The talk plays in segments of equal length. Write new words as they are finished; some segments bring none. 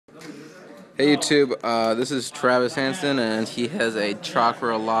Hey YouTube, this is Travis Hansen, and he has a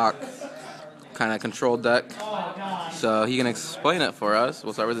chakra lock kind of control deck. So he can explain it for us.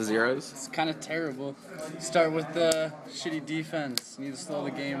 We'll start with the zeros. It's kind of terrible. Start with the shitty defense. You need to slow the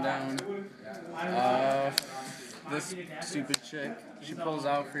game down. This stupid chick, she pulls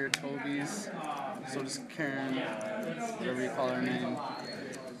out for your Tobies. So does Karen, whatever you call her name.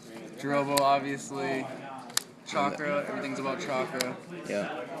 Trhough, obviously. Chakra, everything's about chakra.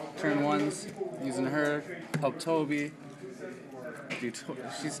 Yeah. Turn ones, using her, help Toby. Dude,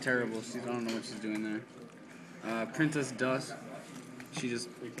 she's terrible. I don't know what she's doing there. Princess Dust, she just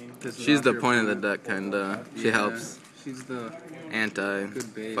pisses She's off the your point of the opponent. deck, kinda. She helps. She's the Anti.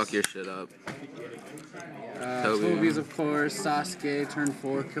 good base. Fuck your shit up. Toby's, of course. Sasuke, turn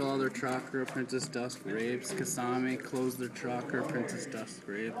 4, kill all their chakra. Princess Dust rapes. Kasame, close their chakra. Princess Dust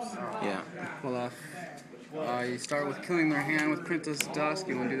rapes. Yeah. Pull off. You start with killing their hand with Princess Dusk.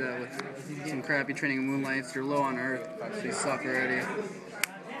 You want to do that with some crappy training of Moonlights. You're low on Earth, so you suck already.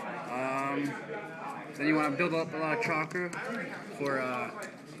 Then you want to build up a lot of chakra for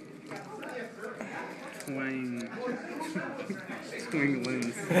twing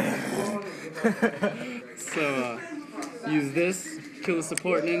limbs. So use this, kill the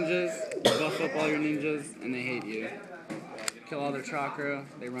support ninjas, buff up all your ninjas, and they hate you. Kill all their chakra,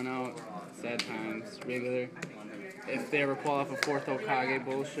 they run out. Sad times, regular. If they ever pull off a 4th Hokage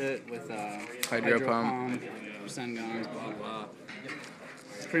bullshit with Hydro Pump, Sengons, blah blah.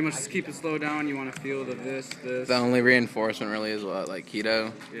 Pretty much just keep it slow down. You want a field of this. The only reinforcement really is what, like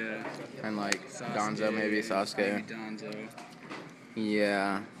Kido? Yeah. And like Sasuke, Danzo, maybe Sasuke. Maybe Danzo.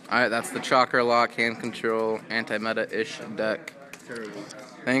 Yeah. Alright, that's the chakra lock, hand control, anti-meta-ish deck. Terrible.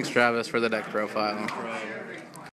 Thanks, Travis, for the deck profile. Bro.